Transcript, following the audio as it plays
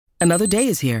Another day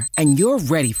is here, and you're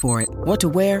ready for it. What to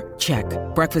wear? Check.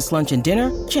 Breakfast, lunch, and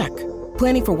dinner? Check.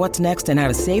 Planning for what's next and how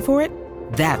to save for it?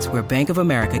 That's where Bank of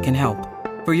America can help.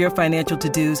 For your financial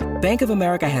to-dos, Bank of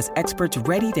America has experts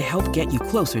ready to help get you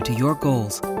closer to your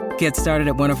goals. Get started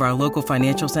at one of our local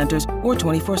financial centers or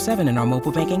 24/7 in our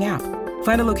mobile banking app.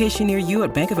 Find a location near you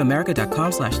at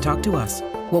bankofamerica.com/talktous.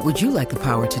 What would you like the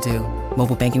power to do?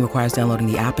 Mobile banking requires downloading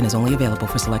the app and is only available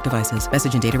for select devices.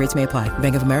 Message and data rates may apply.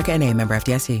 Bank of America N.A., member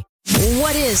FDIC.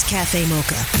 What is Cafe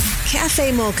Mocha?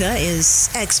 Cafe Mocha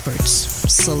is experts,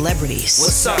 celebrities.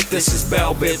 What's up? This is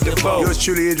Belbit DeVoe. Yours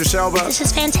truly, Idris Elba. This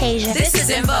is Fantasia. This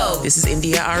is Invo. This is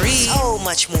India Ari. So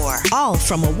much more. All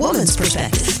from a woman's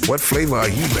perspective. What flavor are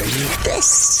you, baby?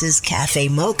 This is Cafe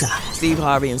Mocha. Steve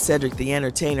Harvey and Cedric the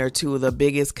Entertainer, two of the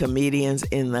biggest comedians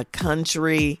in the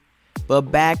country.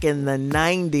 But back in the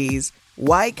 90s,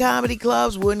 white comedy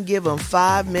clubs wouldn't give them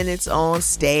 5 minutes on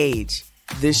stage.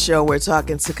 This show, we're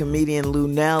talking to comedian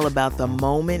Luenell about the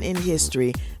moment in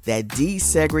history that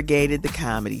desegregated the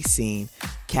comedy scene.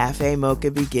 Cafe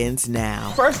Mocha begins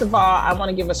now. First of all, I want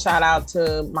to give a shout out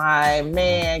to my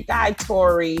man, Guy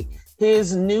Torry.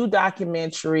 His new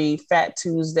documentary, Fat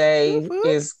Tuesday,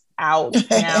 is out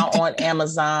now on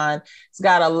Amazon. It's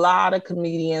got a lot of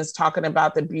comedians talking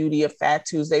about the beauty of Fat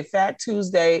Tuesday. Fat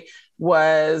Tuesday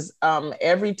was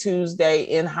every Tuesday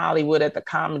in Hollywood at the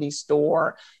Comedy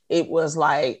Store. It was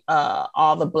like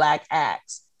all the Black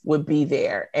acts would be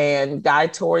there. And Guy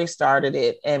Torry started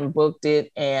it and booked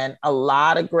it. And a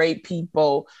lot of great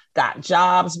people got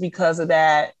jobs because of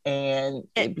that. And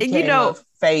it became a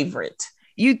favorite.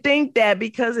 You think that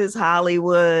because it's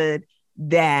Hollywood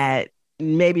that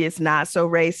maybe it's not so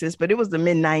racist, but it was the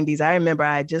mid-90s. I remember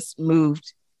I just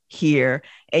moved here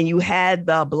and you had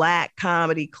the Black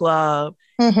comedy club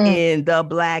in the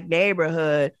Black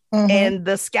neighborhood, and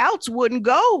the Scouts wouldn't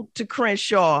go to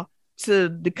Crenshaw to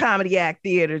the Comedy Act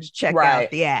Theater to check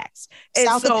out the acts. And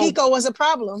South of Pico was a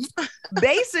problem.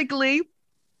 basically,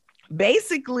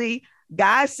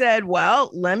 Guy said, well,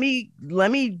 let me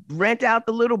rent out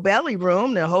the little belly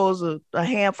room that holds a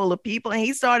handful of people. And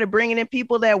he started bringing in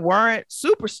people that weren't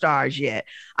superstars yet.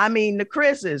 I mean, the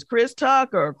Chris's, Chris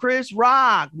Tucker, Chris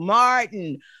Rock,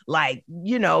 Martin,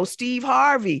 Steve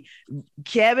Harvey,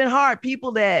 Kevin Hart,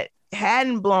 people that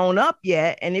hadn't blown up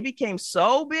yet. And it became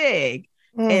so big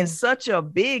and such a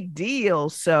big deal.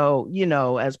 So,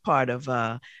 as part of,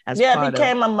 it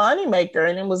became a moneymaker,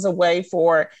 and it was a way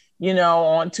for,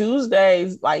 on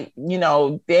Tuesdays,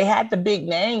 they had the big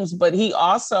names, but he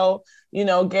also,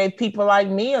 gave people like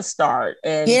me a start.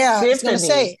 And yeah, Tiffany, I was going to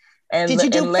say, did you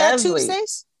do Fat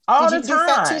Tuesdays? All the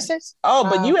time. Oh,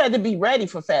 but you had to be ready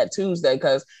for Fat Tuesday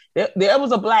because there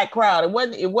was a Black crowd. It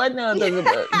wasn't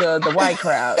the white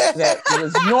crowd that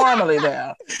was normally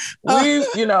there.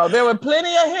 There were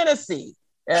plenty of Hennessy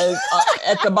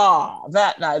at the bar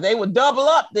that night. They would double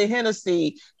up the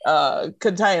Hennessy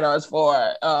containers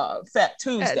for Fat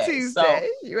Tuesday. So,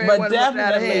 but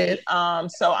definitely,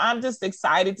 so I'm just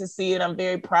excited to see it. I'm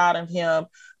very proud of him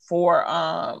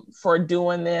for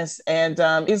doing this, and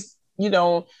it's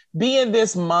being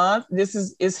this month. This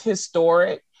is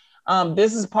historic.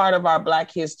 This is part of our Black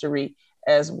history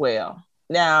as well.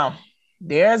 Now,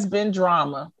 there's been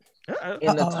drama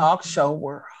in the talk show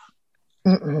world.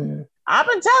 I've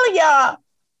been telling y'all,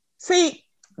 see,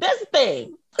 this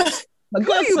thing. My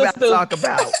good sister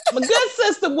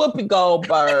Whoopi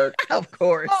Goldberg, of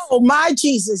course. Oh, my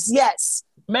Jesus, yes.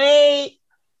 Made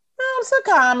some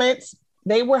comments.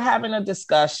 They were having a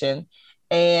discussion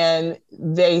and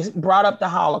they brought up the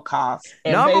Holocaust.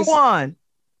 And Number one,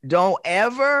 don't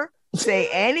ever say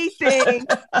anything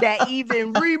that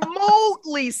even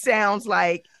remotely sounds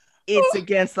like it's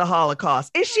against the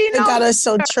Holocaust. And she knows, got us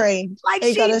so trained.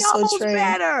 She knows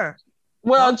better.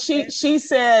 Well, she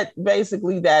said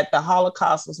basically that the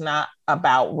Holocaust was not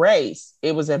about race.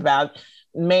 It was about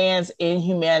man's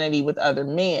inhumanity with other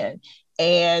men.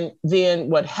 And then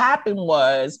what happened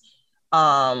was,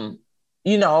 of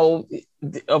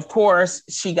course,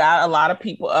 she got a lot of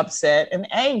people upset and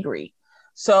angry.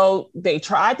 So they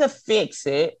tried to fix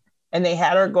it and they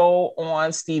had her go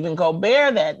on Stephen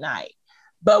Colbert that night.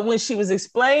 But when she was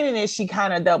explaining it, she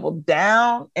kind of doubled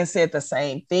down and said the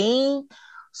same thing.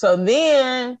 So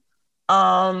then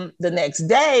the next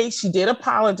day she did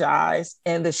apologize,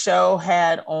 and the show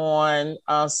had on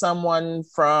someone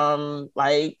from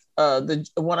a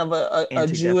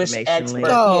Jewish expert.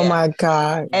 Oh my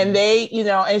God. And they,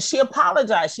 and she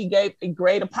apologized. She gave a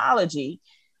great apology,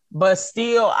 but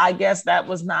still, I guess that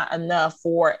was not enough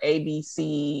for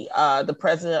ABC, the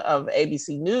president of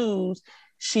ABC News.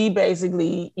 she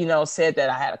basically, said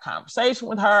that I had a conversation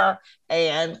with her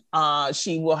and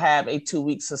she will have a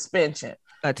 2-week suspension.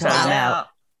 A timeout.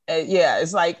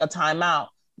 It's like a timeout.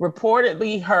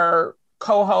 Reportedly, her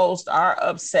co-hosts are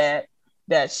upset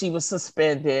that she was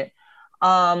suspended.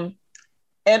 And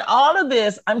all of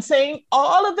this, I'm saying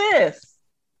all of this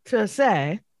to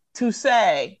say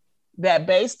that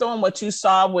based on what you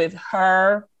saw with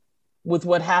her, with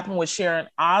what happened with Sharon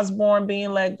Osbourne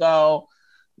being let go,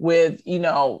 with,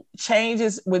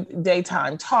 changes with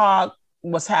daytime talk,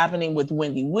 what's happening with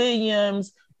Wendy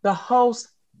Williams, the host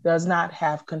does not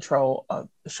have control of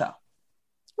the show.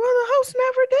 Well, the host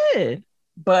never did.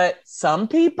 But some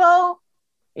people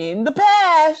in the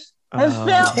past has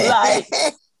felt like...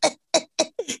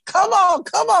 Come on,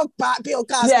 Bill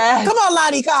Cosby. Yes. Come on,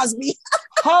 Lonnie Cosby.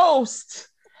 Hosts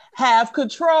have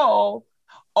control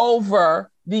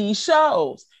over these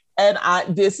shows. And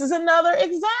this is another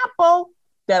example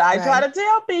that I try to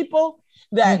tell people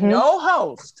that no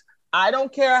host, I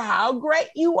don't care how great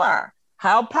you are,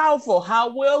 how powerful,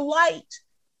 how well liked,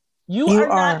 you are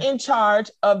not in charge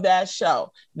of that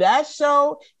show. That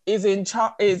show is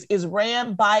is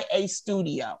ran by a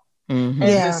studio. And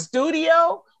the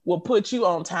studio will put you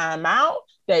on timeout.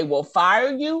 They will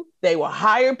fire you. They will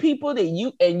hire people that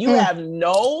you have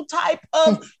no type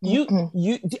of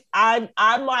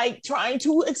I'm like trying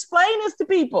to explain this to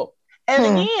people. And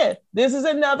again, this is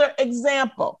another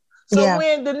example. So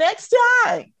when the next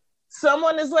time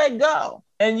someone is let go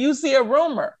and you see a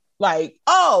rumor like,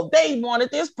 oh, they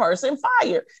wanted this person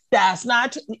fired. That's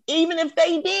not true. Even if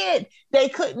they did, they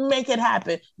couldn't make it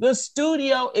happen. The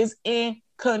studio is in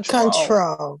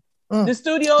control. The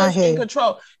studio is in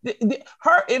control.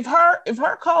 If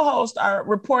her co-hosts are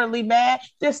reportedly bad,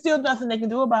 there's still nothing they can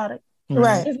do about it.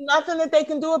 Right. There's nothing that they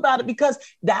can do about it because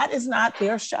that is not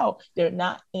their show. They're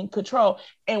not in control.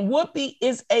 And Whoopi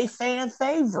is a fan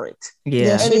favorite.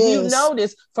 Yeah. And if you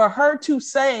notice, for her to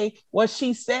say what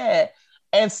she said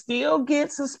and still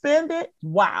get suspended,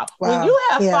 wow. When you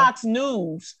have Fox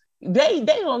News, they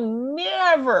will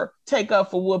never take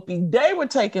up for Whoopi. They were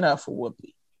taking up for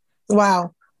Whoopi.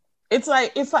 Wow. It's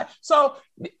like, so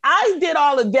I did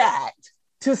all of that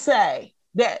to say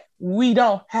that we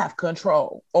don't have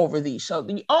control over these shows.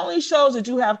 The only shows that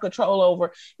you have control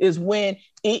over is when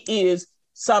it is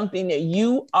something that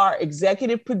you are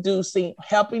executive producing,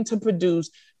 helping to produce,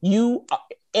 and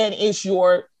it's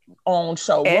your own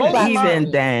show. And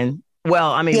even then,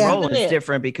 well, I mean, Roland is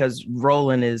different because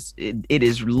Roland it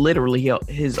is literally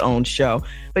his own show.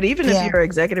 But even if you're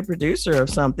executive producer of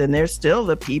something, there's still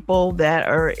the people that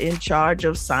are in charge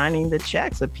of signing the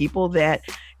checks, the people that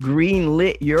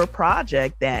greenlit your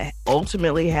project that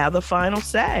ultimately have the final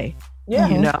say. Yeah.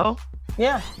 You know?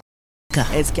 Yeah.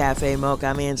 It's Cafe Mocha.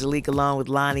 I'm Angelique along with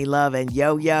Lonnie Love and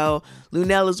Yo-Yo.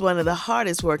 Lunella is one of the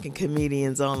hardest working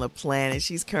comedians on the planet.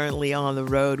 She's currently on the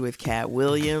road with Cat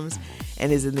Williams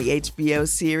and is in the HBO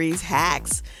series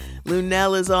Hacks.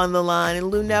 Lunella is on the line.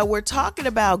 And Lunella, we're talking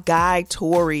about Guy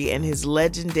Torry and his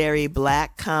legendary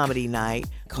black comedy night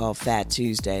called Fat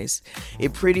Tuesdays.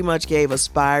 It pretty much gave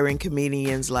aspiring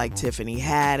comedians like Tiffany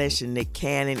Haddish and Nick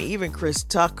Cannon, even Chris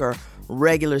Tucker,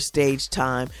 regular stage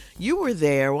time. You were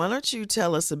there. Why don't you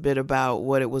tell us a bit about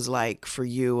what it was like for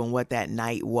you and what that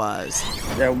night was?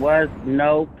 There was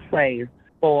no place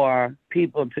for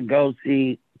people to go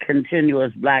see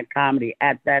continuous black comedy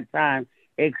at that time,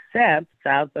 except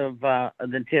south of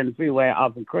the 10 freeway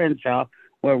off of Crenshaw,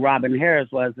 where Robin Harris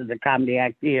was at the Comedy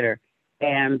Act Theater,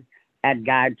 and at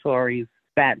Guy Torry's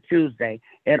Fat Tuesday.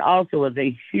 It also was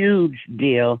a huge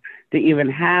deal to even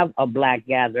have a black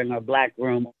gathering or black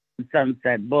room on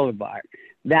Sunset Boulevard.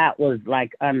 That was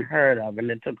like unheard of, and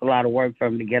it took a lot of work for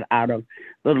him to get out of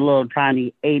the little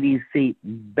tiny 80-seat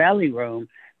belly room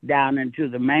down into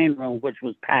the main room, which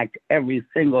was packed every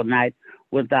single night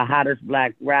with the hottest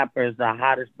black rappers, the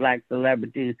hottest black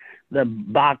celebrities, the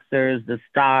boxers, the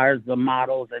stars, the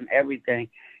models, and everything.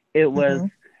 It was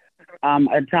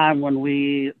a time when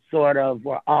we sort of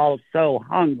were all so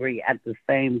hungry at the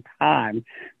same time.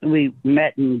 We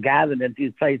met and gathered at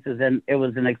these places, and it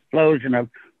was an explosion of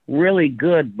really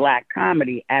good black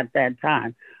comedy at that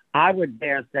time. I would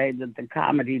dare say that the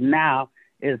comedy now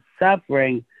is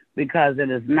suffering because it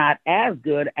is not as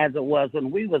good as it was when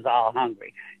we was all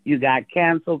hungry. You got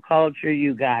cancel culture,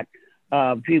 you got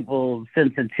people's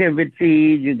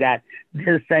sensitivity, you got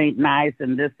this ain't nice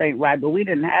and this ain't right, but we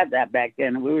didn't have that back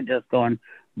then. We were just going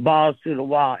balls to the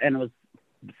wall, and it was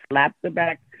slap the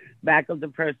back of the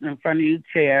person in front of you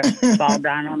chair, fall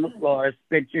down on the floor,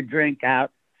 spit your drink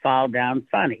out, fall down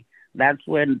funny. That's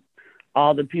when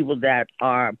all the people that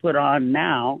are put on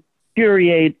now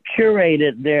curated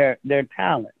their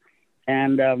talent.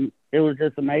 And it was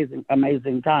just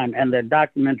amazing time. And the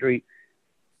documentary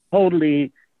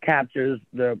totally captures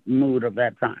the mood of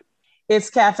that time. It's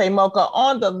Cafe Mocha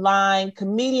on the line,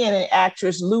 comedian and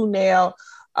actress Luenell.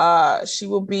 She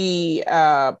will be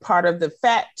part of the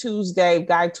Fat Tuesday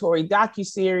Guy Tori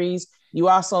docuseries. You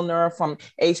also know her from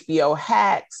HBO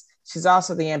Hacks. She's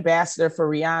also the ambassador for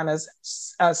Rihanna's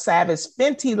Savage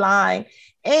Fenty line.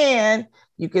 And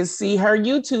you can see her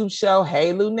YouTube show,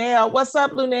 Hey Luenell. What's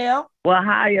up, Luenell? Well,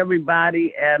 hi,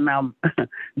 everybody. And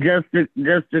just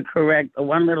to correct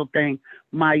one little thing,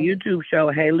 my YouTube show,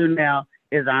 Hey Luenell,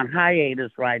 is on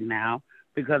hiatus right now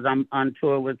because I'm on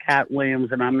tour with Cat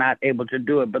Williams and I'm not able to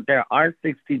do it. But there are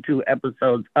 62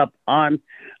 episodes up on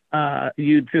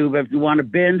YouTube. If you want to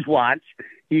binge watch,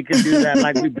 you can do that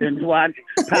like we binge watch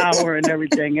Power and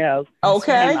everything else.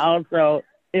 Okay. And also,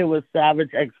 it was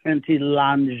Savage X Fenty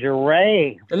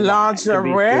lingerie.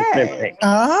 Lingerie.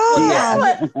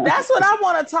 Oh, that's what I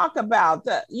want to talk about.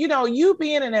 You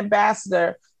being an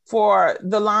ambassador for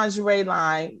the lingerie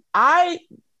line, I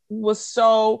was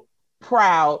so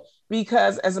proud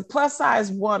because as a plus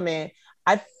size woman,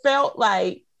 I felt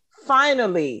like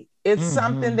finally it's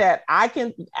something that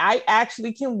I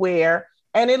actually can wear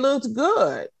and it looked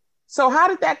good. So how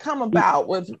did that come about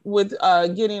with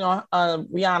getting on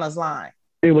Rihanna's line?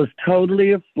 It was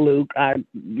totally a fluke.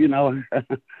 Rihanna's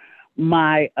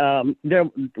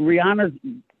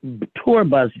tour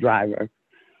bus driver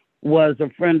was a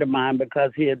friend of mine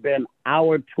because he had been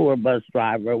our tour bus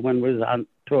driver when we was on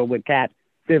tour with Cat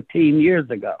 15 years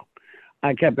ago.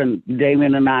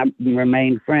 Damien and I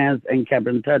remained friends and kept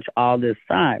in touch all this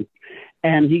time.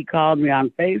 And he called me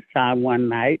on FaceTime one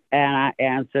night and I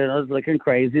answered. I was looking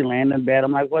crazy, laying in bed.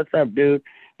 I'm like, what's up, dude?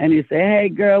 And he said, hey,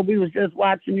 girl, we was just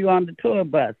watching you on the tour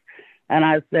bus. And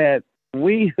I said,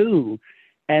 we who?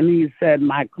 And he said,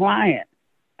 my client.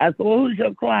 I said, well, who's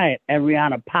your client? And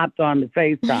Rihanna popped on the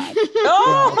FaceTime.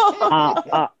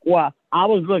 Well, I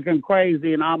was looking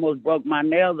crazy and almost broke my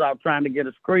nails off trying to get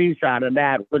a screenshot of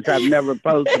that, which I've never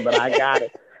posted, but I got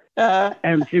it.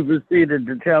 And she proceeded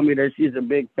to tell me that she's a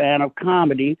big fan of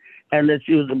comedy and that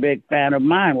she was a big fan of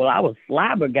mine. Well, I was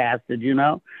flabbergasted,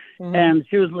 Mm-hmm. And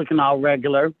she was looking all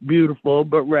regular, beautiful,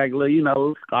 but regular,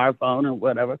 scarf on and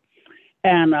whatever.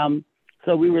 And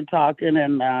so we were talking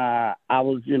and I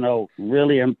was,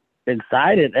 really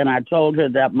excited. And I told her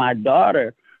that my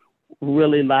daughter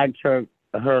really liked her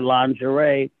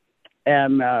lingerie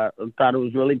and thought it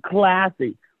was really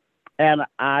classy. And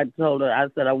I told her, I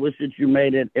said, I wish that you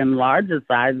made it in larger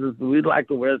sizes. We'd like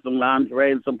to wear some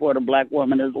lingerie and support a Black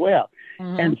woman as well.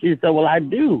 Mm-hmm. And she said, well, I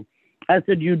do. I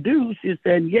said, you do? She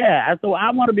said, yeah. I said, well,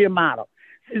 I want to be a model.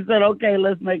 She said, okay,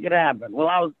 let's make it happen.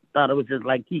 Well, thought it was just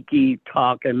like Kiki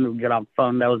talk and get off the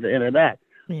phone. That was the end of that.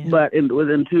 Yeah. But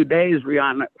within 2 days,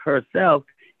 Rihanna herself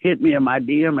hit me in my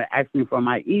DM and asked me for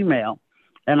my email.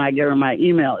 And I gave her my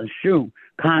email and shoot,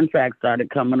 contracts started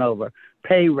coming over.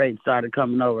 Pay rates started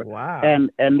coming over. Wow.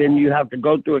 And then you have to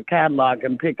go through a catalog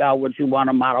and pick out what you want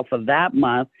to model for that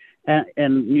month. And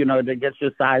to get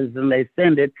your sizes and they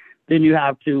send it. Then you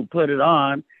have to put it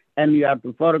on and you have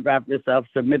to photograph yourself,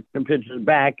 submit the pictures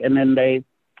back, and then they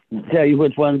tell you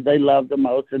which ones they love the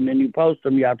most, and then you post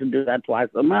them. You have to do that twice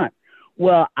a month.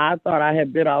 Well, I thought I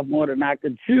had bit off more than I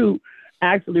could chew,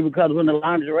 actually, because when the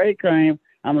lingerie came,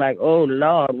 I'm like, oh,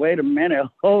 Lord, wait a minute.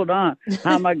 Hold on.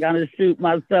 How am I going to shoot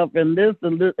myself in this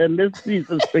piece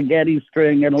of spaghetti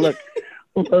string and look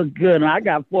good? And I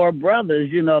got 4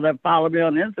 brothers, that follow me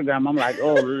on Instagram. I'm like,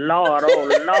 oh, Lord.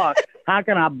 How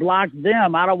can I block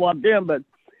them? I don't want them. But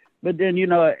then,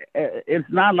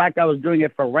 it's not like I was doing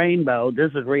it for Rainbow.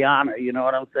 This is Rihanna, you know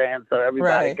what I'm saying? So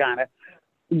everybody kind of,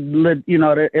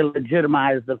 it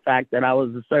legitimized the fact that I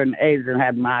was a certain age and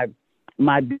had my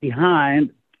behind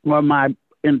or my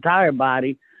entire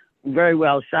body very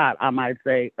well shot, I might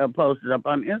say, posted up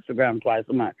on Instagram twice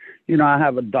a month. I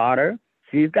have a daughter.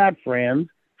 She's got friends.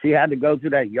 She had to go through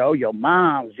that, your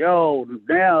moms,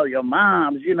 Nell, your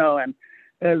moms,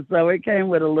 and so it came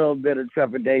with a little bit of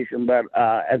trepidation, but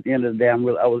at the end of the day, I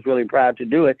was really proud to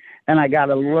do it. And I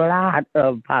got a lot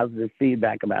of positive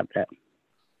feedback about that.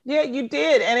 Yeah, you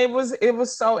did. And it was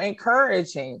so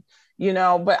encouraging,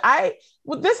 but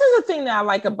this is the thing that I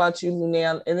like about you,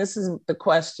 Luenell, and this is the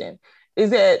question,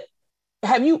 is that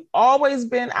have you always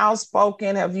been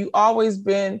outspoken? Have you always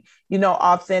been,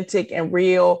 authentic and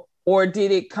real, or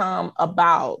did it come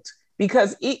about?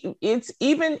 Because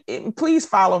please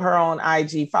follow her on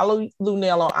IG. Follow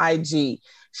Luenell on IG.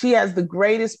 She has the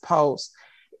greatest posts.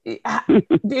 Did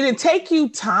it take you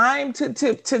time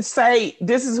to say,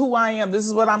 this is who I am, this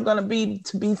is what I'm going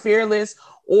to be fearless,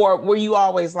 or were you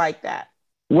always like that?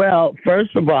 Well,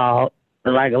 first of all,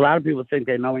 Like a lot of people think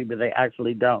they know me, but they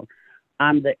actually don't.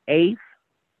 I'm the 8th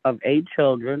of 8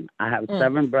 children. I have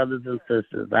 7 brothers and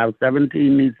sisters. I have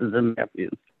 17 nieces and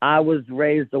nephews. I was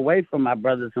raised away from my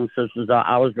brothers and sisters.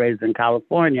 I was raised in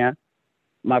California.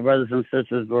 My brothers and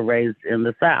sisters were raised in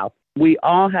the South. We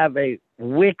all have a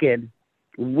wicked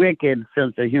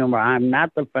sense of humor. I'm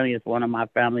not the funniest one in my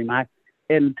family. My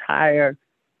entire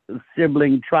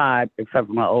sibling tribe, except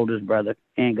for my oldest brother,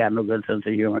 he ain't got no good sense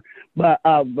of humor. But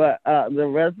the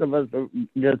rest of us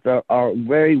are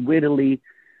very wittily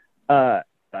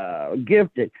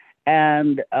gifted.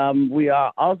 And we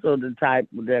are also the type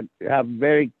that have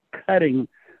very cutting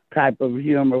type of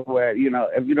humor where, you know,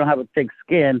 if you don't have a thick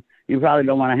skin, you probably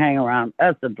don't want to hang around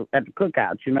us at the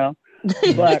cookouts, you know.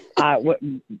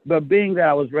 But being that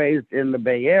I was raised in the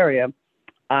Bay Area,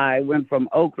 I went from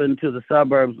Oakland to the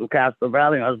suburbs of Castro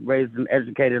Valley. I was raised and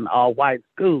educated in all white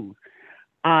schools.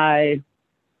 I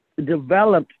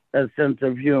developed a sense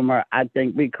of humor, I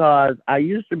think, because I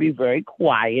used to be very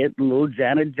quiet, little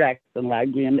Janet Jackson,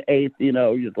 like being the 8th, you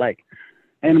know, just like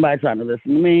anybody trying to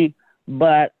listen to me.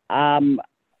 But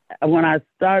when I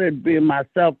started being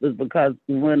myself is because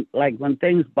when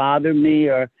things bothered me,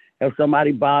 or if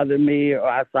somebody bothered me, or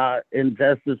I saw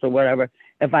injustice or whatever,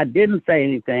 if I didn't say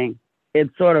anything, it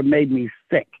sort of made me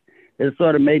sick. It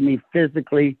sort of made me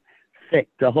physically sick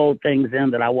to hold things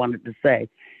in that I wanted to say.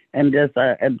 And just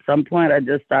at some point, I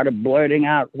just started blurting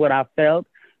out what I felt,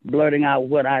 blurting out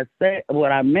what I said,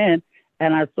 what I meant,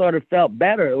 and I sort of felt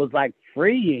better. It was like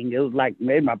freeing. It was like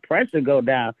made my pressure go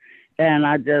down. And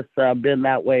I just been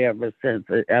that way ever since.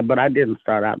 But I didn't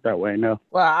start out that way, no.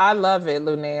 Well, I love it,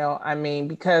 Luenell. I mean,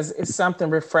 because it's something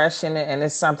refreshing and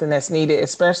it's something that's needed,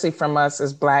 especially from us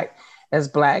as Black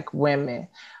women.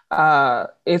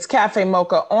 It's Cafe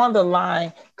Mocha on the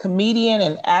line, comedian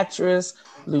and actress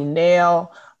Luenell,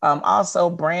 also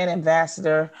brand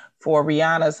ambassador for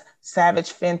Rihanna's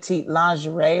Savage Fenty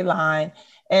lingerie line.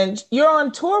 And you're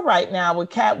on tour right now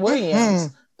with Katt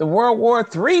Williams. The World War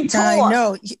III tour. I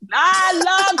know. I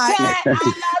love Katt.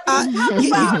 Talk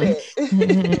about it.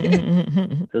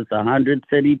 It's a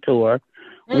 100-city tour.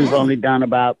 We've only done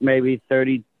about maybe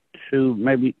 32,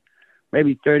 maybe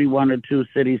 31 or 2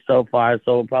 cities so far.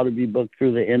 So we'll probably be booked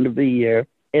through the end of the year.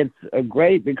 It's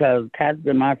great because Katt's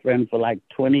been my friend for like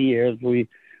 20 years. We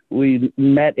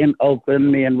met in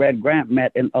Oakland. Me and Red Grant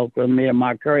met in Oakland. Me and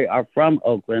Mark Curry are from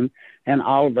Oakland, and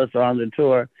all of us are on the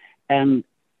tour. And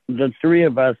the 3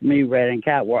 of us, me, Red, and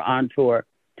Katt, were on tour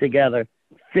together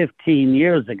 15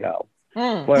 years ago.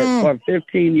 For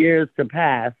 15 years to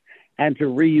pass and to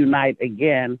reunite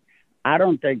again, I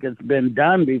don't think it's been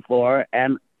done before,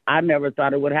 and I never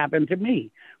thought it would happen to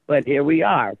me. But here we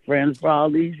are, friends for all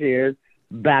these years,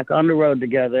 back on the road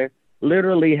together,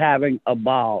 literally having a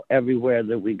ball everywhere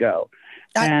that we go.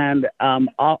 And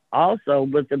also,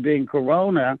 with it being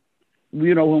Corona,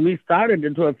 you know, when we started the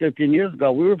tour 15 years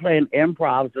ago, we were playing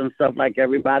improvs and stuff like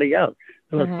everybody else.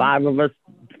 There was 5 of us,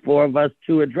 4 of us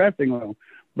to a dressing room.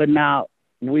 But now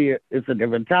it's a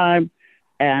different time.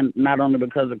 And not only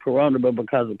because of Corona, but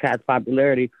because of Katt's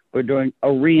popularity, we're doing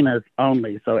arenas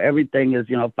only. So everything is,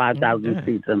 5,000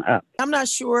 seats and up. I'm not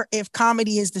sure if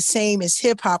comedy is the same as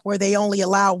hip hop, where they only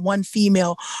allow 1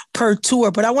 female per tour.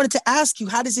 But I wanted to ask you,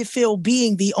 how does it feel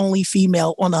being the only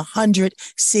female on a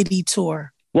 100-city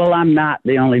tour? Well, I'm not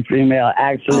the only female,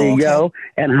 actually, yo.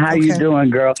 And how you doing,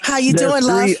 girl? How you doing,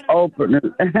 love?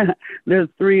 There's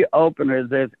 3 openers.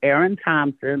 There's Aaron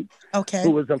Thompson,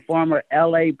 who was a former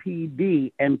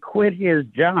LAPD and quit his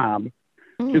job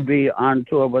to be on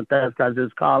tour with us because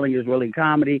his calling is really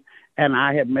comedy. And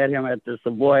I had met him at the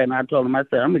Savoy, and I told him, I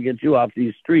said, I'm going to get you off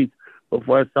these streets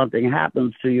before something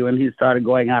happens to you. And he started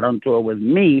going out on tour with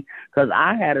me because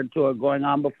I had a tour going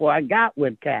on before I got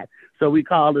with Katt. So we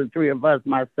called the 3 of us,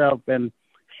 myself and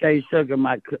Shay Sugar,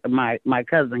 my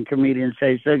cousin, comedian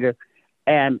Shay Sugar,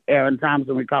 and Aaron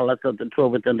Thompson. We call ourselves the tour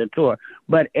within the tour.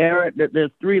 But Aaron,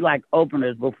 there's 3 like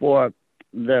openers before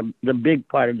the big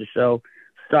part of the show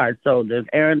starts. So there's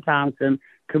Aaron Thompson,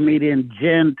 comedian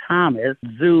Jen Thomas,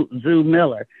 Zoo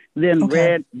Miller. Then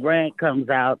Red Grant comes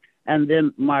out, and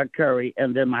then Mark Curry,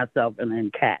 and then myself, and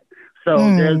then Katt. So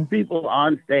there's people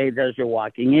on stage as you're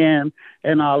walking in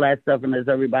and all that stuff, and as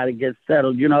everybody gets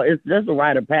settled, it's just a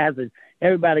rite of passage.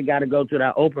 Everybody got to go to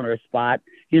that opener spot,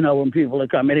 when people are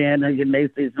coming in and getting their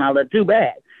seats and all that. Too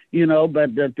bad,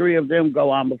 but the 3 of them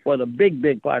go on before the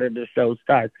big part of the show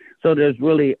starts. So there's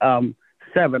really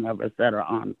 7 of us that are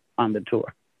on the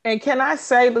tour. And can I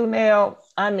say, Luenell,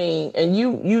 I mean, and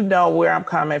you know where I'm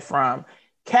coming from.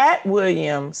 Katt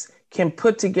Williams can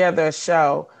put together a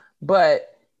show, but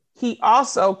he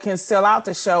also can sell out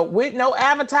the show with no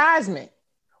advertisement.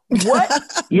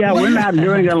 What? Yeah, we're not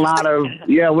doing a lot of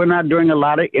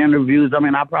interviews. I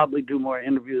mean, I probably do more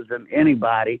interviews than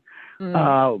anybody.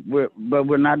 But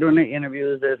we're not doing the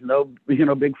interviews. There's no,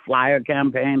 big flyer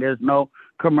campaign. There's no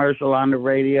commercial on the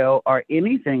radio or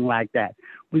anything like that.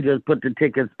 We just put the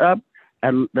tickets up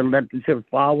and let the chips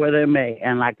fall where they may.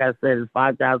 And like I said, it's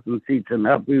 5,000 seats and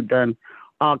up. We've done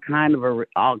all kind of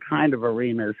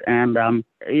arenas, and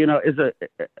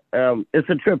it's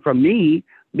a trip for me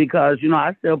because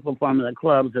I still perform in the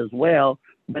clubs as well,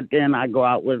 but then I go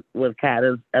out with Kat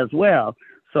as well.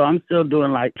 So I'm still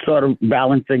doing like sort of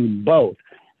balancing both,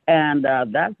 and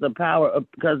that's the power of,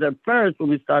 because at first when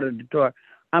we started the tour,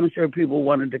 I'm sure people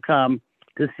wanted to come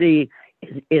to see,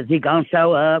 is he gonna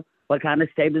show up? What kind of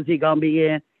state is he gonna be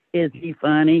in? Is he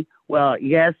funny? Well,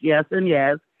 yes, and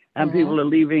yes. And people are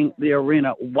leaving the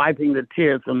arena wiping the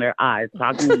tears from their eyes,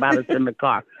 talking about us in the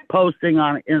car, posting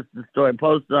on Insta story,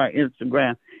 posting on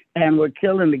Instagram. And we're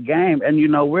killing the game. And,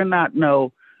 we're not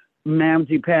no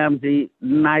mamsy-pamsy,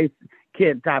 nice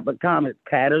kid type of comic.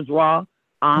 Pat is raw.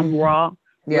 I'm raw.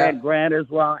 Brad Grant is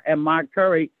raw. And Mark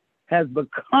Curry has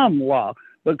become raw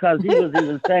because he was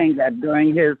even saying that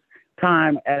during his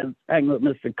time as hanging with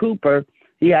Mr. Cooper,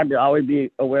 he had to always be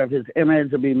aware of his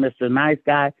image to be Mr. Nice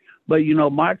Guy. But,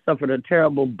 Mark suffered a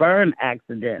terrible burn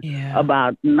accident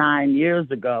about 9 years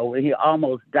ago when he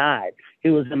almost died. He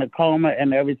was in a coma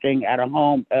and everything at a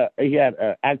home. He had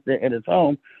an accident at his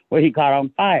home where he caught on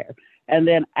fire. And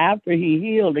then after he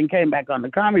healed and came back on the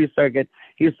comedy circuit,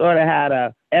 he sort of had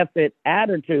a F-it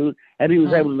attitude and he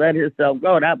was able to let himself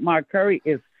go. That Mark Curry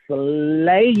is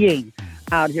slaying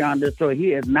out here on this tour.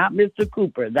 He is not Mr.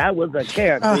 Cooper. That was a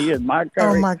character. He is Mark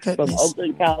Curry from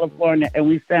Oakland, California, and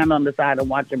we stand on the side and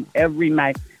watch him every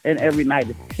night, and every night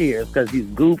is tears because he's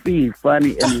goofy, he's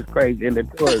funny, and he's crazy, and the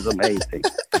tour is amazing.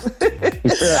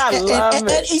 I love it.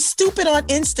 And he's stupid on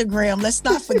Instagram. Let's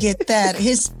not forget that.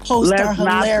 His posts are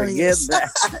hilarious. Not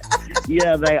forget that.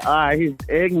 Yeah, they are. He's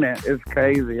ignorant. It's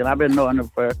crazy. And I've been knowing him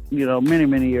for, many,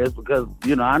 many years because,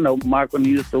 I know Mark when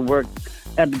he used to work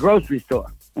at the grocery store.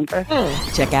 Okay.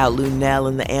 Check out Luenell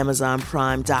in the Amazon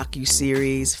Prime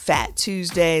docuseries Fat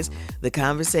Tuesdays. The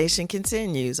conversation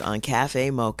continues on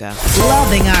Cafe Mocha.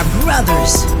 Loving our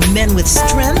brothers, men with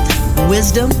strength,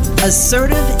 wisdom,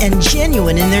 assertive, and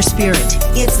genuine in their spirit.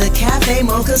 It's the Cafe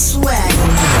Mocha Swag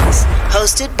Awards,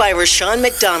 hosted by Rushion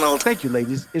McDonald. Thank you,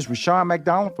 ladies. It's Rushion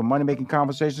McDonald from Money Making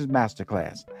Conversations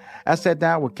Masterclass. I sat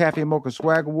down with Cafe Mocha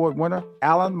Swag Award winner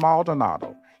Alan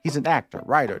Maldonado. He's an actor,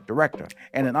 writer, director,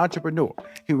 and an entrepreneur.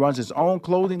 He runs his own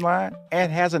clothing line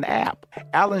and has an app.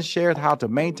 Alan shared how to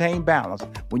maintain balance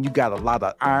when you got a lot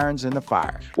of irons in the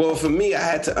fire. Well, for me, I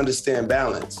had to understand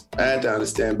balance.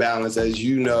 As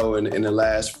you know, in the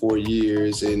last 4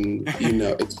 years, and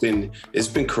it's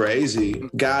been crazy.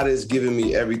 God has given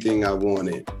me everything I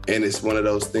wanted, and it's one of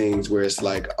those things where it's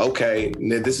like, okay,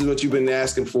 this is what you've been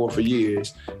asking for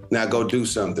years. Now go do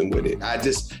something with it. I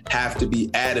just have to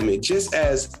be adamant, just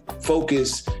as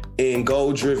focused and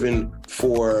goal-driven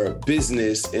for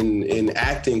business and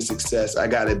acting success. I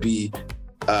got to be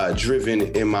driven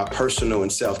in my personal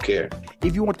and self-care.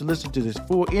 If you want to listen to this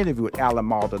full interview with Alan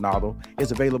Maldonado,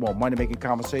 it's available on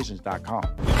moneymakingconversations.com.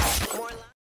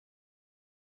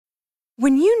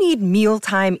 When you need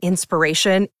mealtime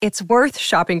inspiration, it's worth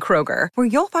shopping Kroger, where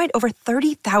you'll find over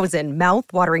 30,000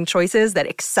 mouth-watering choices that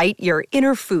excite your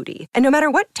inner foodie. And no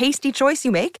matter what tasty choice you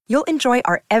make, you'll enjoy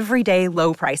our everyday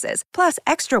low prices, plus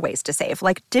extra ways to save,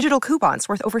 like digital coupons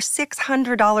worth over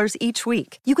 $600 each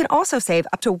week. You can also save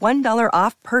up to $1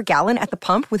 off per gallon at the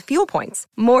pump with fuel points.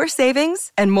 More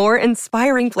savings and more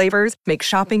inspiring flavors make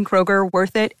shopping Kroger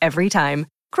worth it every time.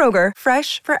 Kroger,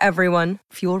 fresh for everyone.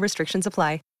 Fuel restrictions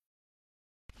apply.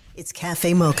 It's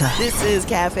Cafe Mocha. This is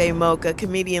Cafe Mocha.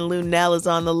 Comedian Luenell is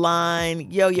on the line.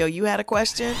 Yo-Yo, you had a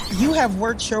question? You have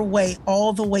worked your way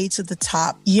all the way to the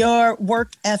top. Your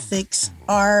work ethics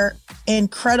are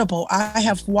incredible. I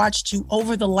have watched you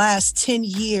over the last 10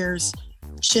 years,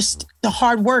 just the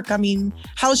hard work. I mean,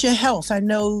 how's your health? I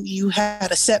know you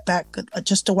had a setback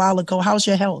just a while ago. How's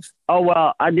your health? Oh,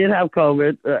 well, I did have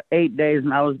COVID 8 days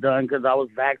and I was done because I was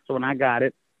vaxxed when I got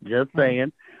it. Just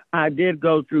saying. I did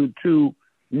go through 2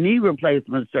 knee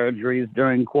replacement surgeries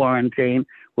during quarantine,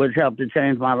 which helped to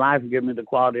change my life and give me the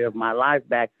quality of my life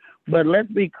back. But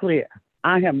let's be clear,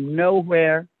 I am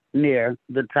nowhere near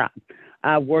the top.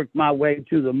 I've worked my way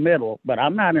to the middle, but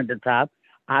I'm not at the top.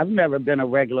 I've never been a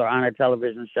regular on a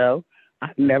television show.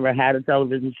 I've never had a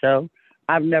television show.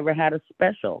 I've never had a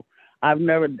special. I've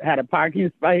never had a parking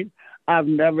space. I've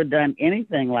never done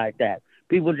anything like that.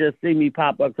 People just see me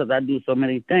pop up because I do so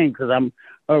many things, because I'm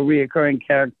a reoccurring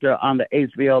character on the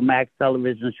HBO Max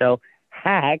television show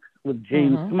Hacks with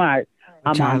Gene Smart.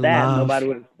 I'm on that. Nobody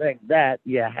would expect that.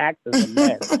 Yeah, Hacks is a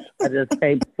mess. I just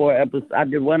taped 4 episodes. I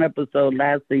did 1 episode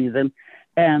last season,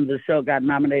 and the show got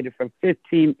nominated for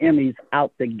 15 Emmys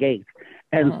out the gate.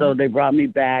 And so they brought me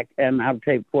back, and I've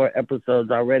taped 4 episodes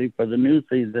already for the new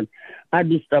season. I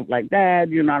do stuff like that,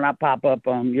 you know, and I pop up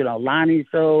on, you know, Lonnie's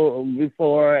show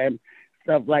before and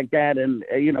stuff like that. And,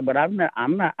 you know, but I'm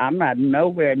not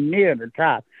nowhere near the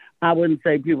top. I wouldn't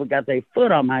say people got their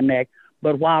foot on my neck,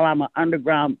 but while I'm an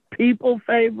underground people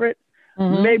favorite,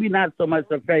 maybe not so much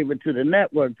a favorite to the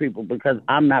network people, because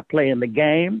I'm not playing the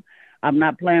game. I'm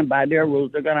not playing by their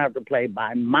rules. They're going to have to play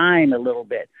by mine a little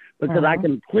bit, because I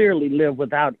can clearly live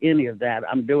without any of that.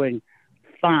 I'm doing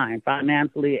fine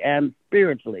financially and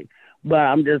spiritually. But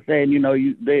I'm just saying, you know,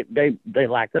 they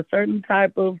like a certain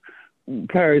type of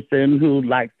person who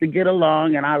likes to get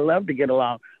along, and I love to get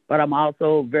along. But I'm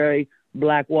also very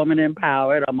Black woman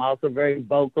empowered. I'm also very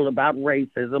vocal about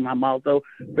racism. I'm also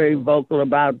very vocal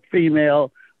about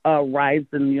female rights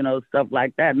and, you know, stuff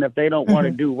like that. And if they don't want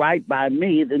to do right by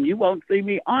me, then you won't see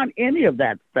me on any of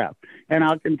that stuff. And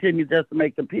I'll continue just to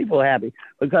make the people happy,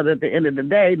 because at the end of the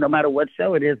day, no matter what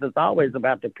show it is, it's always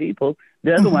about the people.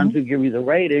 They're the ones who give you the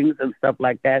ratings and stuff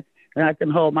like that. And I can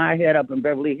hold my head up in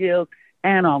Beverly Hills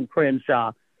and on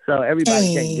Crenshaw. So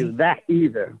everybody can't do that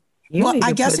either. You need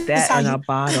to put that in a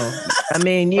bottle. I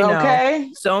mean, you know,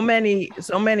 so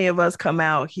many of us come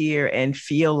out here and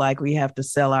feel like we have to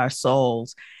sell our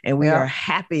souls, and we are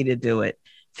happy to do it,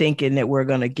 thinking that we're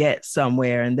going to get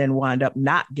somewhere, and then wind up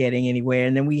not getting anywhere.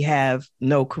 And then we have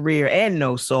no career and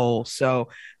no soul. So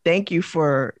thank you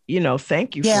for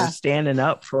standing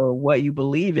up for what you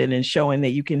believe in and showing that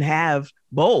you can have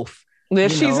both.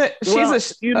 She's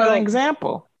an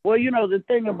example. Well, you know, the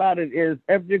thing about it is,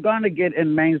 if you're going to get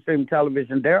in mainstream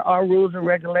television, there are rules and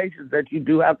regulations that you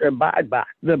do have to abide by.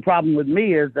 The problem with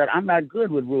me is that I'm not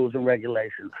good with rules and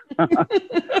regulations,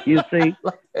 you see?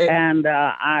 And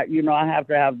I have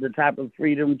to have the type of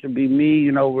freedom to be me.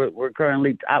 You know, we're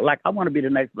currently, I want to be the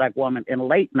next Black woman in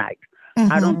late night.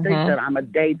 I don't think that I'm a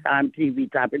daytime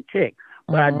TV type of chick,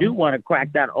 but I do want to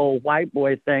crack that old white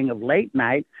boy thing of late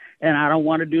night. And I don't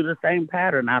want to do the same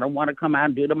pattern. I don't want to come out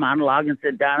and do the monologue and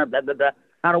sit down and blah, blah, blah.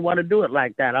 I don't want to do it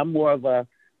like that. I'm more of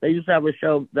they used to have a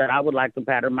show that I would like to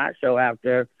pattern my show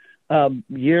after.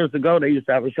 Years ago, they used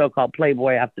to have a show called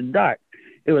Playboy After Dark.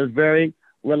 It was very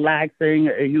relaxing.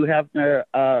 Hugh Hefner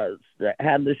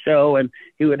had the show, and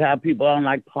he would have people on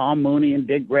like Paul Mooney and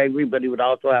Dick Gregory, but he would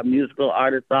also have musical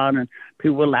artists on, and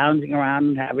people were lounging around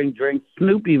and having drinks.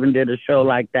 Snoop even did a show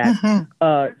like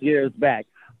that years back.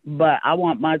 But I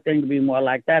want my thing to be more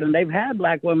like that. And they've had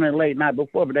Black women in late night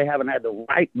before, but they haven't had the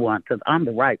right one, because I'm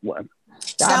the right one.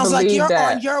 Sounds like you're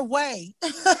on your way.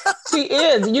 She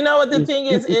is. You know what the thing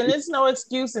is, and it's no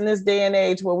excuse in this day and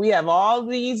age where we have all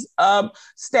these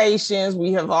stations,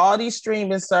 we have all these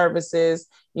streaming services.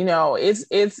 You know,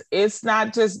 it's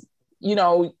not just, you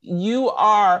know, you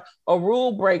are a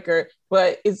rule breaker,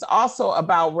 but it's also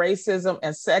about racism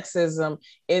and sexism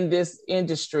in this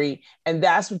industry. And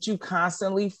that's what you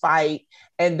constantly fight.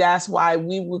 And that's why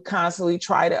we will constantly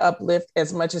try to uplift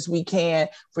as much as we can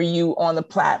for you on the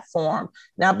platform.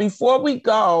 Now, before we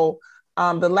go,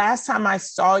 the last time I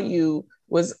saw you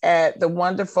was at the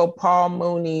wonderful Paul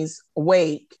Mooney's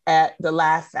wake at the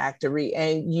Laugh Factory.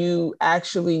 And you're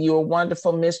a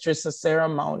wonderful mistress of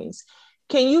ceremonies.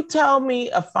 Can you tell me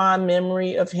a fond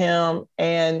memory of him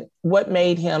and what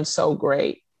made him so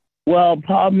great? Well,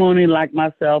 Paul Mooney, like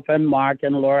myself and Mark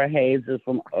and Laura Hayes, is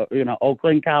from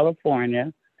Oakland,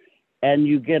 California, and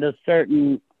you get a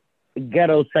certain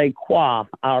ghetto savoir,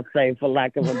 I'll say, for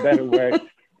lack of a better word,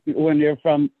 when you're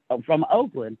from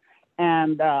Oakland.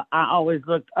 And I always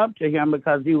looked up to him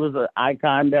because he was an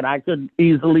icon that I could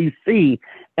easily see,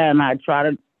 and I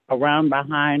trotted around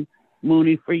behind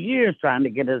Mooney for years trying to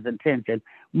get his attention.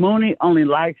 Mooney only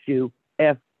likes you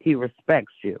if he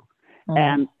respects you.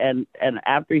 And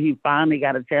after he finally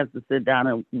got a chance to sit down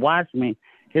and watch me,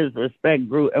 his respect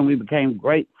grew and we became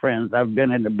great friends. I've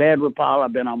been in the bed with Paul.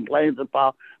 I've been on planes with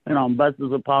Paul, been on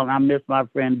buses with Paul, and I miss my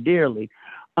friend dearly.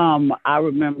 I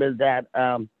remember that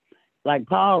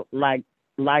Paul liked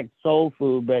soul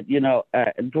food, but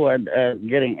toward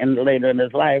getting in later in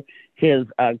his life, his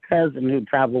cousin who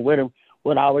traveled with him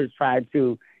would always try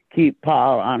to keep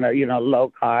Paul on a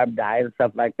low carb diet and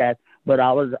stuff like that. But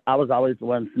I was always the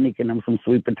one sneaking him some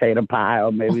sweet potato pie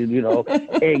or maybe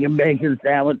egg and bacon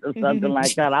sandwich or something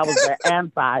like that. I was the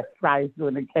anti-Christ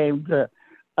when it came to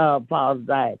Paul's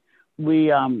diet. We've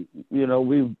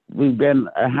been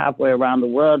halfway around the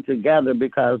world together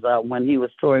because when he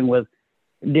was touring with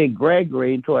Dick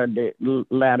Gregory toward the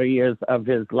latter years of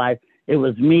his life, it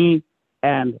was me,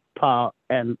 and Paul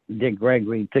and Dick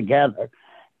Gregory together.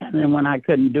 And then when I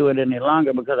couldn't do it any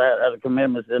longer because I had other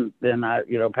commitments, then I,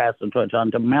 passed the torch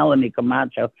on to Melanie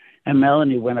Camacho, and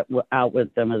Melanie went out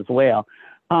with them as well.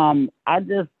 I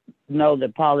just know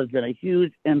that Paul has been a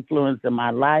huge influence in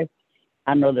my life.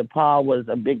 I know that Paul was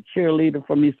a big cheerleader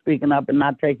for me speaking up and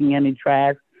not taking any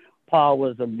trash. Paul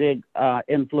was a big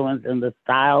influence in the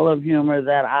style of humor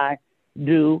that I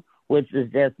do, which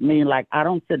is just me. Like, I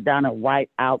don't sit down and write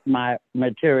out my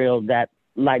material that,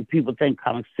 like, people think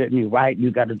comics sit and you write, you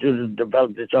got to do to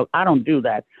develop the joke. I don't do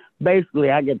that.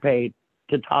 Basically, I get paid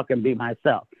to talk and be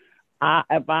myself.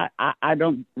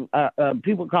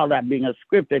 People call that being a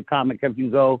scripted comic. If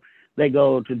they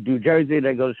go to New Jersey,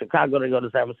 they go to Chicago, they go to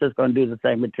San Francisco and do the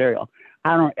same material.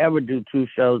 I don't ever do two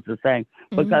shows the same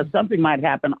because something might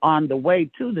happen on the way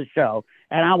to the show,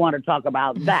 and I want to talk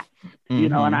about that,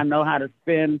 and I know how to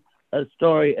spin a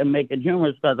story and make it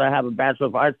humorous because I have a Bachelor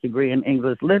of Arts degree in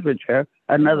English literature,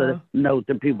 another note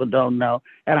that people don't know,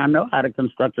 and I know how to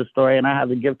construct a story, and I have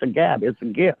the gift of gab. It's a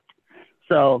gift.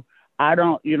 So I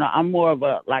don't, I'm more of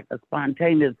a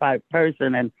spontaneous type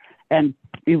person, and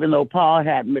even though Paul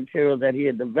had material that he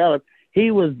had developed,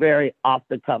 he was very off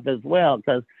the cuff as well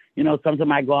because,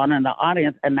 sometimes I go on in the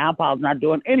audience and now Paul's not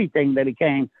doing anything that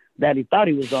he thought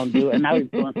he was going to do, and now he's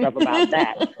doing stuff about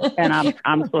that. And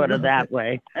I'm sort of that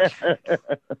way.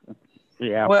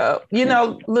 Yeah. Well,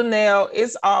 Luenell,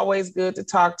 it's always good to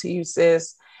talk to you,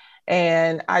 sis.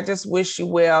 And I just wish you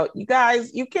well. You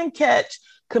guys, you can catch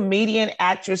comedian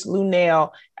actress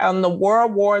Luenell on the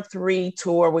World War III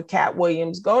tour with Cat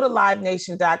Williams. Go to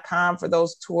livenation.com for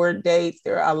those tour dates.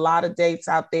 There are a lot of dates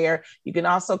out there. You can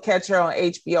also catch her on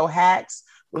HBO Hacks.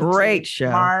 Great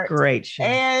show. Great show.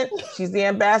 And she's the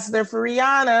ambassador for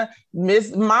Rihanna,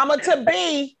 Miss Mama to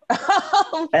Be.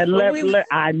 And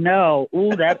I know.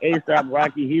 Ooh, that A$AP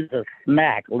Rocky, he's a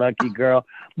snack, lucky girl.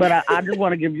 But I just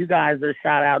want to give you guys a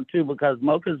shout out too, because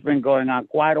Mocha's been going on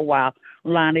quite a while.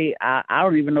 Lonnie, I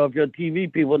don't even know if your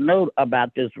TV people know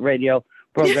about this radio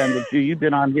program that you've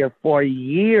been on here for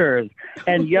years.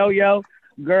 And Yo-Yo,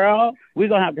 girl, we're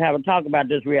going to have a talk about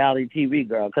this reality TV,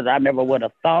 girl, because I never would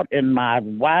have thought in my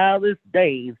wildest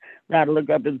days that I'd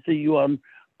look up and see you on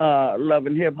Love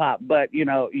and Hip Hop. But, you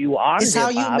are It's how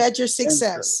you measure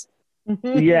success.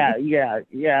 Yeah.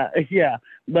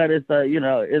 But it's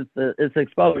it's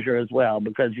exposure as well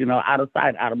because out of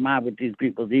sight, out of mind with these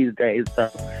people these days.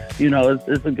 So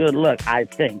it's a good look, I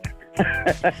think.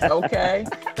 Okay,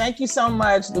 thank you so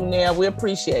much, Luenell. We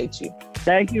appreciate you.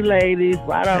 Thank you, ladies.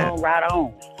 Right on.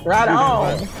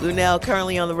 Luenell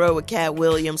currently on the road with Cat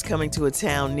Williams, coming to a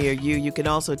town near you. You can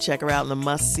also check her out in the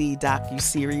must-see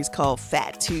docuseries called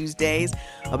Fat Tuesdays,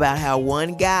 about how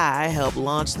one guy helped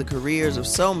launch the careers of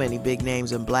so many big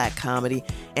names in Black comedy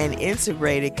and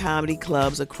integrated comedy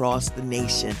clubs across the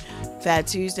nation. Fat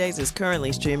Tuesdays is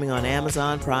currently streaming on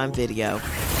Amazon Prime Video.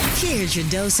 Here's your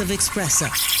dose of espresso.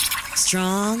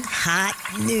 Strong, hot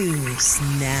news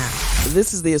now.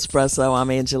 This is The Espresso.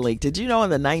 I'm Angelique. Did you know in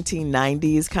the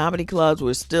 1990s, comedy clubs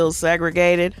were still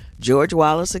segregated? George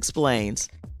Wallace explains.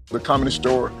 The Comedy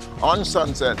Store on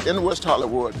Sunset in West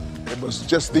Hollywood, it was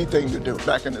just the thing to do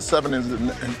back in the 70s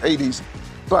and 80s.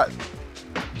 But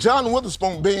John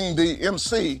Witherspoon being the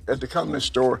MC at the Comedy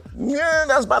Store,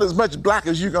 that's about as much black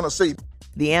as you're going to see.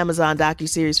 The Amazon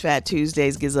docuseries Fat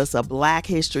Tuesdays gives us a Black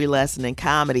history lesson in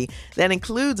comedy that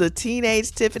includes a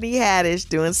teenage Tiffany Haddish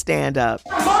doing stand-up.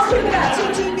 Most people got two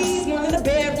TVs, one in the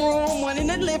bedroom, one in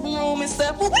the living room and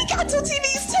stuff. Well, we got two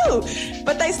TVs too,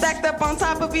 but they stacked up on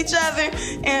top of each other,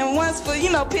 and one's for,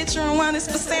 picture and one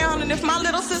is for sound. And if my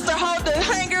little sister hold the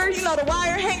hanger, the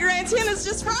wire hanger antenna's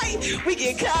just right, we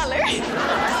get color.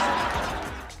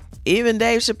 Even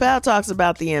Dave Chappelle talks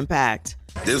about the impact.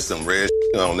 There's some rare shit.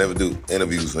 I don't never do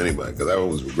interviews for anybody because I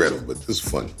always regret them, but this is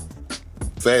funny.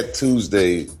 Fat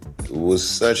Tuesday was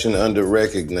such an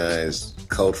under-recognized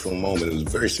cultural moment. It was a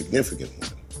very significant one.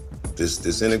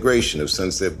 This integration of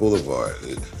Sunset Boulevard,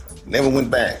 it never went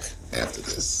back after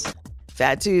this.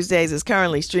 Fat Tuesdays is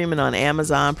currently streaming on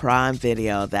Amazon Prime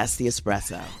Video. That's The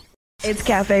Espresso. It's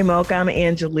Cafe Mocha. I'm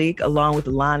Angelique, along with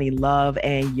Lonnie Love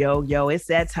and Yo-Yo. It's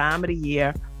that time of the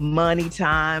year, money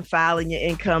time, filing your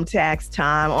income tax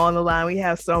time. On the line, we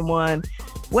have someone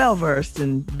well-versed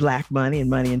in Black money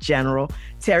and money in general.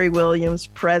 Terry Williams,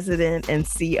 president and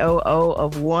COO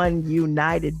of One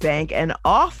United Bank and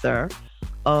author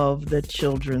of the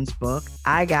children's book,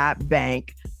 I Got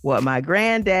Bank, What My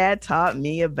Granddad Taught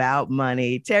Me About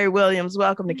Money. Terry Williams,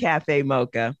 welcome to Cafe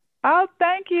Mocha. Oh,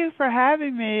 thank you for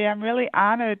having me. I'm really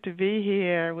honored to be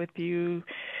here with you.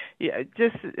 It's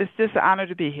just an honor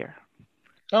to be here.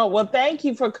 Oh, well, thank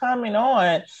you for coming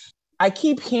on. I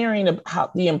keep hearing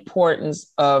about the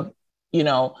importance of,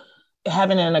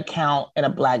 having an account in a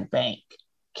Black bank.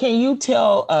 Can you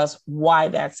tell us why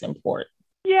that's important?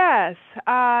 Yes,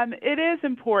 it is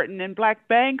important, and Black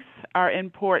banks are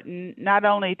important not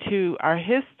only to our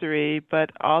history,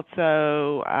 but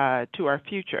also to our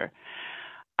future.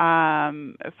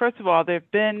 First of all, there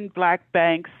have been Black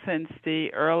banks since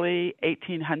the early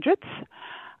 1800s.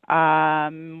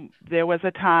 There was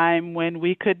a time when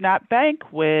we could not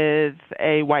bank with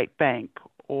a white bank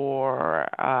or,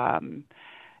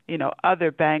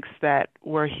 other banks that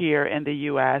were here in the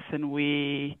U.S., and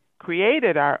we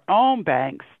created our own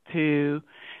banks to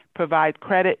provide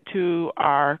credit to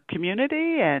our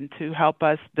community and to help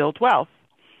us build wealth.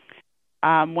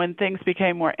 When things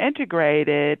became more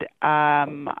integrated,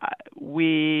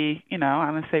 we, I'm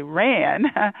going to say ran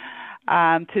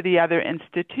to the other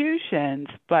institutions.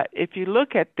 But if you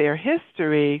look at their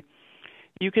history,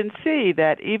 you can see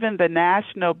that even the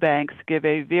national banks give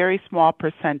a very small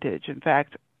percentage. In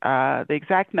fact, the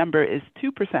exact number is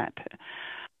 2%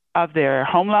 of their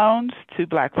home loans to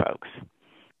Black folks.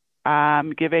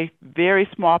 Give a very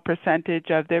small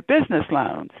percentage of their business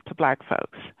loans to Black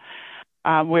folks.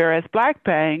 Whereas Black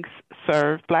banks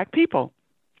serve Black people.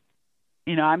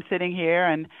 I'm sitting here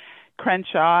in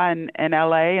Crenshaw in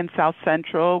LA and South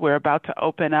Central. We're about to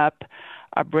open up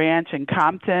a branch in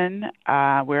Compton.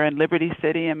 We're in Liberty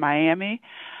City in Miami.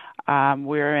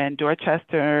 We're in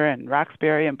Dorchester and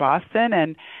Roxbury in Boston,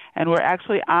 and we're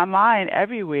actually online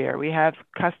everywhere. We have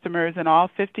customers in all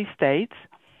 50 states,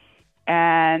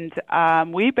 and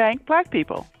we bank Black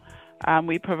people.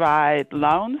 We provide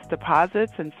loans,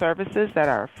 deposits, and services that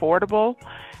are affordable,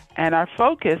 and our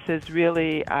focus is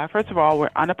really, first of all, we're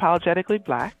unapologetically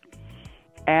Black,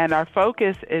 and our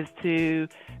focus is to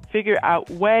figure out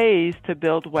ways to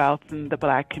build wealth in the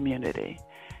Black community.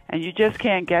 And you just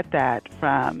can't get that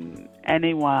from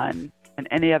anyone in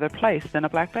any other place than a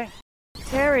Black bank.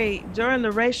 Terry, during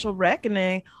the racial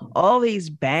reckoning, all these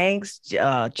banks,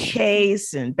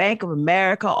 Chase and Bank of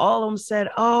America, all of them said,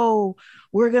 oh,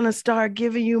 we're going to start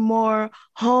giving you more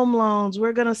home loans.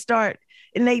 We're going to start.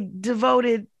 And they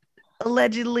devoted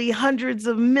allegedly hundreds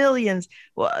of millions.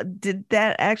 Well, did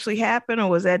that actually happen, or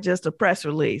was that just a press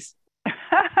release?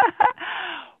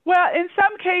 Well, in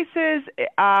some cases,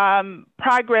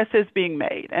 progress is being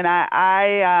made, and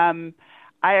I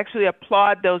actually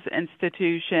applaud those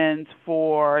institutions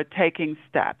for taking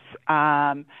steps.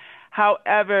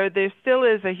 However, there still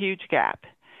is a huge gap,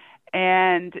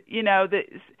 and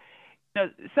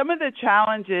some of the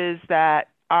challenges that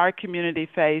our community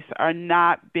face are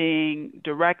not being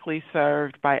directly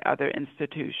served by other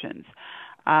institutions.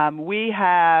 We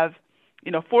have,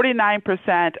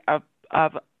 49% of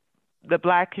the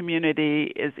Black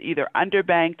community is either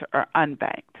underbanked or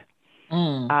unbanked.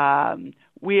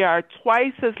 We are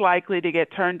twice as likely to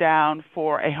get turned down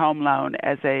for a home loan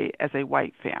as a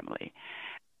white family.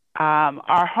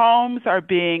 Our homes are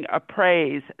being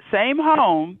appraised. Same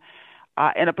home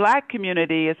in a Black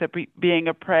community is being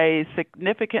appraised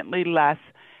significantly less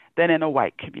than in a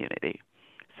white community.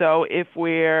 So if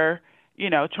we're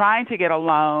trying to get a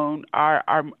loan,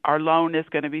 our loan is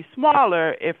going to be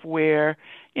smaller if we're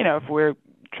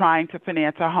trying to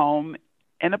finance a home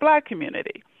in a Black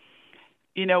community.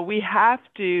 We have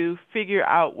to figure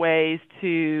out ways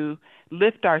to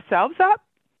lift ourselves up.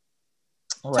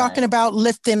 Right. Talking about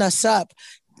lifting us up,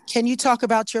 can you talk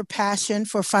about your passion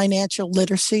for financial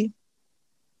literacy?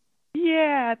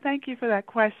 Yeah, thank you for that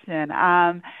question.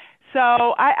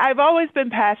 So I've always been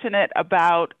passionate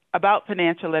about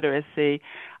financial literacy.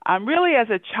 Really, as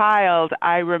a child,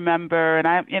 I remember, and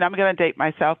I'm going to date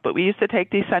myself, but we used to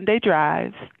take these Sunday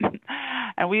drives,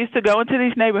 and we used to go into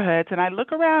these neighborhoods, and I'd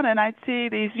look around and I'd see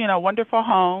these, wonderful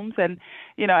homes, and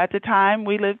at the time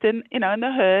we lived in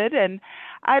the hood, and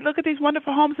I'd look at these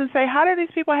wonderful homes and say, how do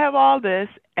these people have all this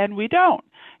and we don't?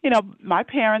 My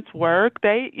parents work,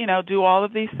 they, do all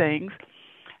of these things,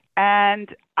 and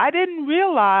I didn't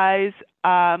realize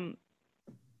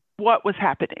what was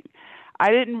happening. I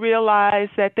didn't realize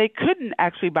that they couldn't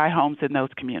actually buy homes in those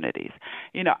communities.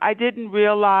 I didn't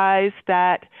realize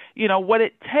that, what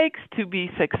it takes to be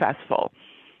successful,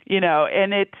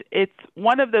 and it's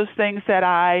one of those things that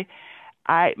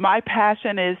my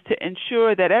passion is to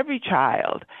ensure that every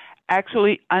child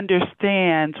actually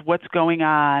understands what's going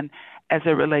on as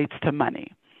it relates to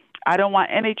money. I don't want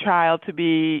any child to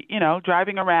be,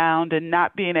 driving around and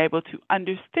not being able to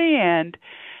understand,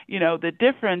 the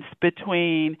difference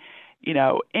between,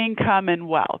 income and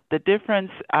wealth, the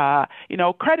difference,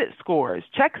 credit scores,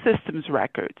 check systems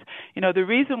records. The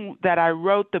reason that I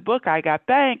wrote the book, I Got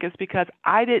Bank, is because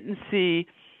I didn't see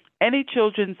any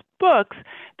children's books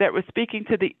that were speaking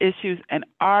to the issues in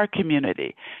our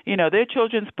community. Their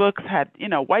children's books had,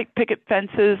 white picket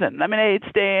fences and lemonade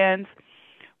stands.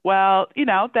 Well,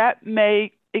 that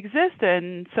may exist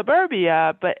in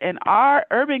suburbia, but in our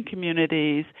urban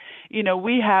communities,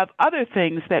 we have other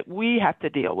things that we have to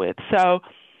deal with. So,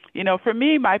 for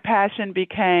me, my passion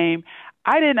became,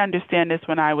 I didn't understand this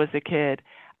when I was a kid.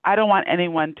 I don't want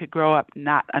anyone to grow up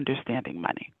not understanding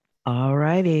money. All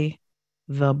righty.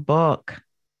 The book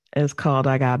is called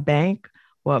I Got Bank,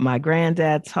 What My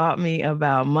Granddad Taught Me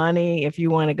About Money. If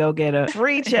you want to go get a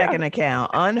free checking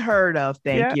account, unheard of,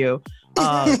 thank you.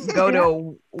 Go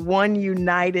to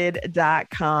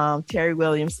oneunited.com. Terry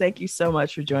Williams, thank you so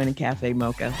much for joining Cafe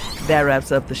Mocha. That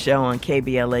wraps up the show on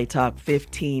KBLA Talk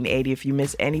 1580. If you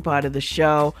miss any part of the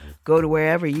show, go to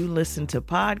wherever you listen to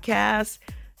podcasts.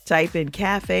 Type in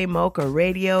Cafe Mocha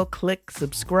Radio, click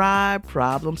subscribe,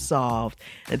 problem solved.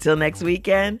 Until next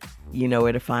weekend, you know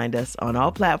where to find us on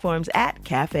all platforms at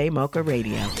Cafe Mocha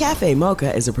Radio. Cafe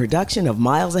Mocha is a production of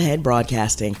Miles Ahead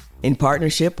Broadcasting in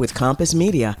partnership with Compass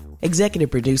Media. Executive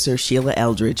producer Sheila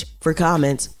Eldridge. For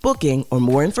comments, booking, or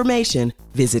more information,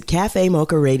 visit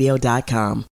cafemocharadio.com.